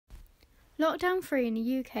Lockdown 3 in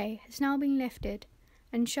the UK has now been lifted,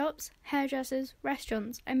 and shops, hairdressers,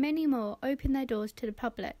 restaurants and many more open their doors to the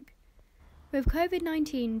public. With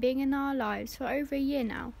COVID-19 being in our lives for over a year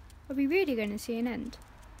now, are we really going to see an end?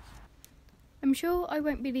 I'm sure I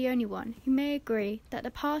won't be the only one who may agree that the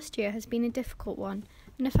past year has been a difficult one,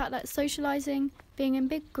 and the fact that socialising, being in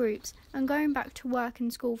big groups and going back to work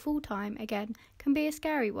and school full-time again can be a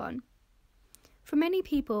scary one. For many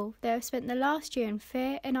people, they have spent the last year in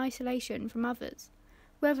fear and isolation from others,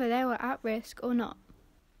 whether they were at risk or not.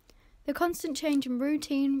 The constant change in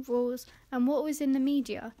routine, rules and what was in the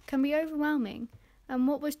media can be overwhelming, and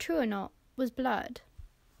what was true or not was blurred.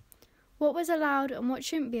 What was allowed and what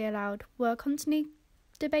shouldn't be allowed were constantly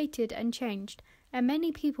debated and changed, and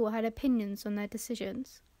many people had opinions on their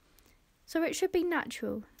decisions. So it should be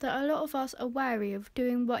natural that a lot of us are wary of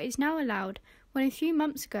doing what is now allowed when a few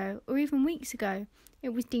months ago, or even weeks ago,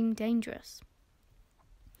 it was deemed dangerous.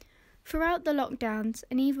 Throughout the lockdowns,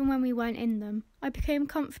 and even when we weren't in them, I became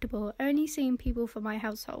comfortable only seeing people from my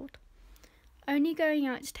household, only going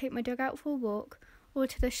out to take my dog out for a walk or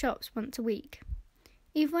to the shops once a week.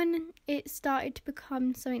 Even when it started to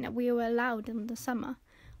become something that we were allowed in the summer,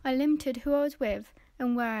 I limited who I was with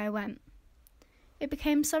and where I went. It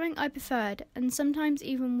became something I preferred and sometimes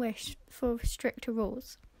even wished for stricter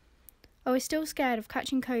rules. I was still scared of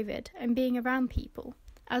catching COVID and being around people,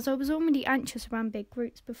 as I was already anxious around big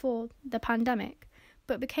groups before the pandemic,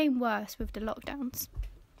 but became worse with the lockdowns.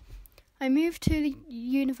 I moved to the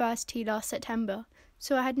university last September,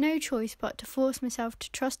 so I had no choice but to force myself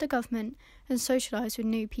to trust the government and socialise with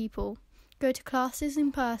new people, go to classes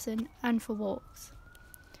in person and for walks.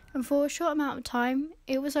 And for a short amount of time,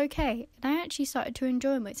 it was okay, and I actually started to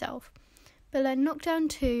enjoy myself. But then lockdown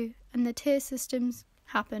 2 and the tier systems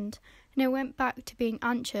happened, and I went back to being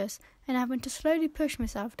anxious and having to slowly push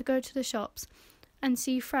myself to go to the shops and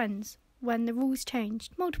see friends when the rules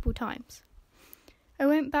changed multiple times. I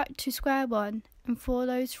went back to square one, and for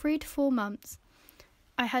those 3 to 4 months,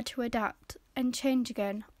 I had to adapt and change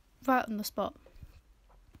again right on the spot.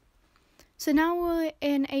 So now we're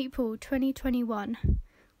in April 2021.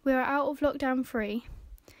 We are out of lockdown 3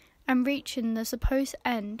 and reaching the supposed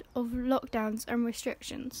end of lockdowns and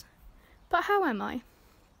restrictions. But how am I?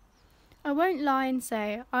 I won't lie and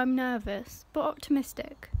say I'm nervous, but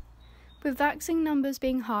optimistic. With vaccine numbers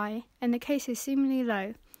being high and the cases seemingly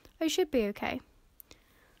low, I should be okay.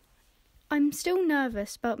 I'm still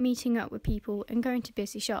nervous about meeting up with people and going to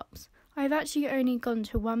busy shops. I've actually only gone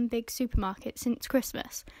to one big supermarket since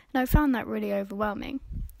Christmas, and I found that really overwhelming.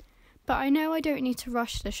 But I know I don't need to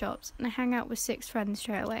rush to the shops and I hang out with 6 friends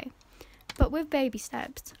straight away. But with baby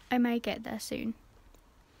steps, I may get there soon.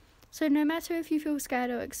 So no matter if you feel scared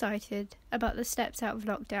or excited about the steps out of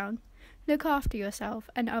lockdown, look after yourself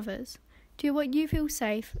and others. Do what you feel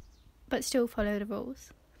safe, but still follow the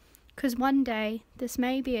rules. Because one day, this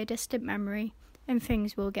may be a distant memory and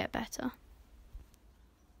things will get better.